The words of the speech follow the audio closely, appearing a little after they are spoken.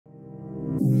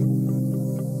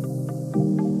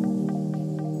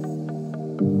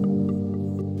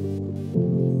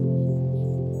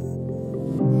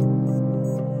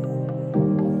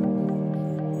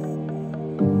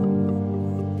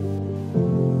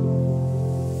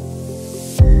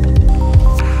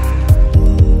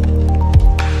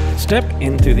Step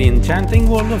into the enchanting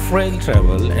world of rail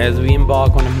travel as we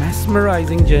embark on a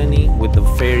mesmerizing journey with the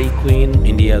Fairy Queen,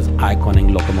 India's iconic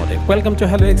locomotive. Welcome to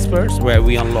Hello Experts, where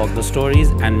we unlock the stories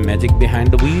and magic behind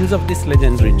the wheels of this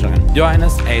legendary train. Join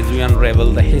us as we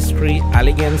unravel the history,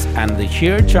 elegance, and the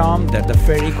sheer charm that the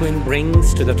Fairy Queen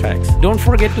brings to the tracks. Don't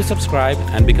forget to subscribe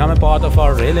and become a part of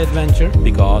our rail adventure,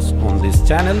 because on this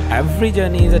channel, every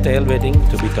journey is a tale waiting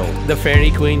to be told. The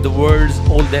Fairy Queen, the world's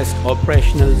oldest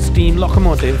operational steam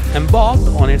locomotive, embarked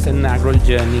on its inaugural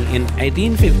journey in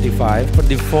 1855 for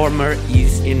the former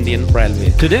East Indian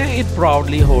Railway. Today, it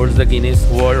proudly holds the Guinness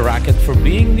World Record for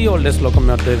being the oldest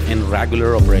locomotive in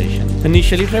regular operation.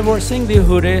 Initially traversing the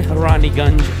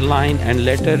Howrah-Raniganj line and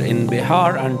later in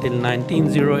Bihar until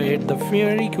 1908, the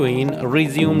Fairy Queen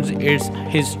resumes its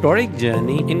historic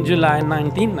journey in July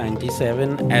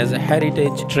 1997 as a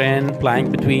heritage train plying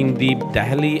between the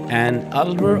Delhi and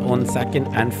Alwar on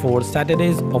 2nd and 4th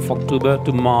Saturdays of October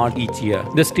to March each year.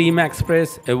 The Steam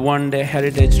Express, a one-day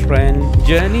heritage train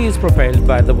journey, is propelled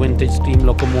by the vintage steam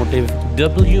locomotive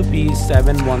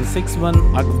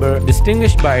WP7161 Akbar,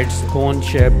 distinguished by its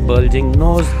cone-shaped bulging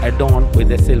nose adorned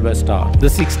with a silver star. The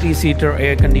 60-seater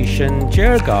air-conditioned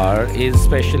chair car is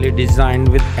specially designed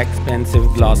with expansive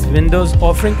glass windows,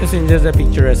 offering passengers a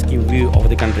picturesque view of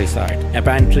the countryside. A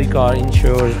pantry car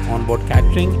ensures onboard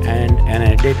catering, and an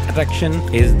added attraction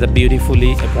is the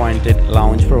beautifully appointed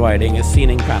lounge providing a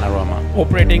scenic panorama.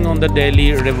 Operating on the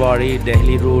Delhi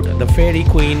route, the Fairy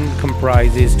Queen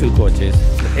comprises two coaches.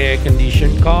 The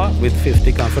air-conditioned car with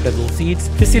 50 comfortable seats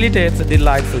facilitates a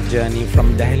delightful journey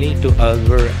from Delhi to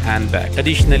Alwar and back.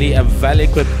 Additionally, a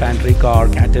well-equipped pantry car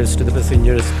caters to the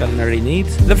passengers' culinary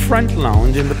needs. The front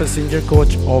lounge in the passenger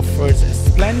coach offers a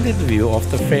splendid view of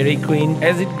the Fairy Queen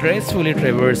as it gracefully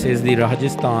traverses the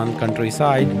Rajasthan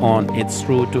countryside on its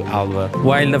route to Alwar.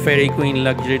 While the Fairy Queen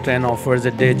luxury train offers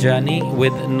a day journey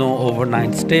with no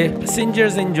overnight stay,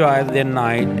 passengers enjoy their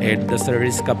night at the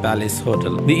Sariska Palace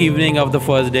Hotel. The evening of the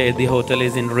first day at the hotel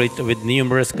is enriched with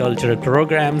numerous cultural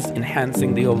programs,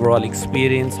 enhancing the overall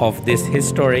experience of this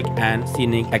historic and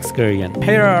scenic excursion.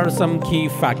 Here are some key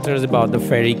factors about the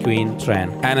Fairy Queen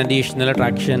train. An additional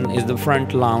attraction is the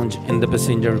front lounge in the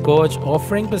passenger coach,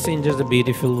 offering passengers a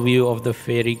beautiful view of the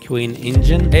Fairy Queen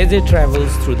engine as it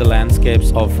travels through the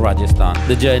landscapes of Rajasthan.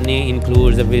 The journey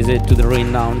includes a visit to the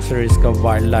renowned Sariska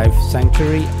Wildlife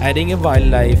Sanctuary, adding a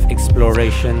wildlife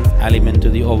exploration element to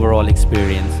the overall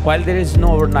experience. While there is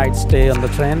no overnight stay on the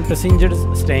train, passengers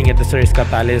staying at the Sariska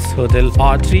Palace Hotel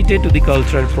are treated to the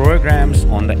cultural programs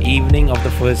on the evening of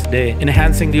the first day,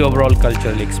 enhancing the overall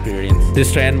cultural experience.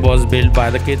 This train was built by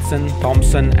the Kitson,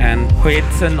 Thompson and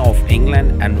Wheatson of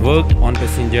England and worked on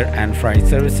passenger and freight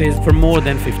services for more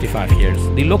than 55 years.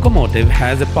 The locomotive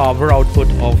has a power output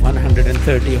of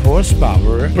 130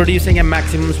 horsepower, producing a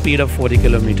maximum speed of 40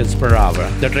 km per hour.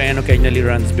 The train occasionally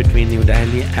runs between New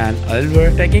Delhi and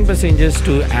Alwar, taking passengers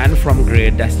to and from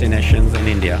great destinations in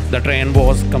India. The train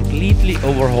was completely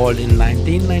overhauled in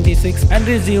 1996 and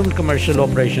resumed commercial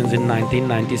operations in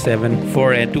 1997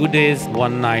 for a 2 days,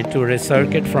 1 night tourist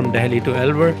circuit from Delhi to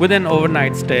Alwar with an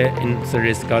overnight stay in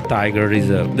Sariska Tiger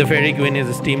Reserve. The Fairy Queen is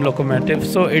a steam locomotive,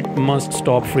 so it must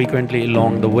stop frequently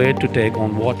along the way to take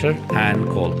on water and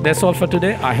coal. That's all for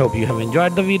today. I hope you have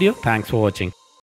enjoyed the video. Thanks for watching.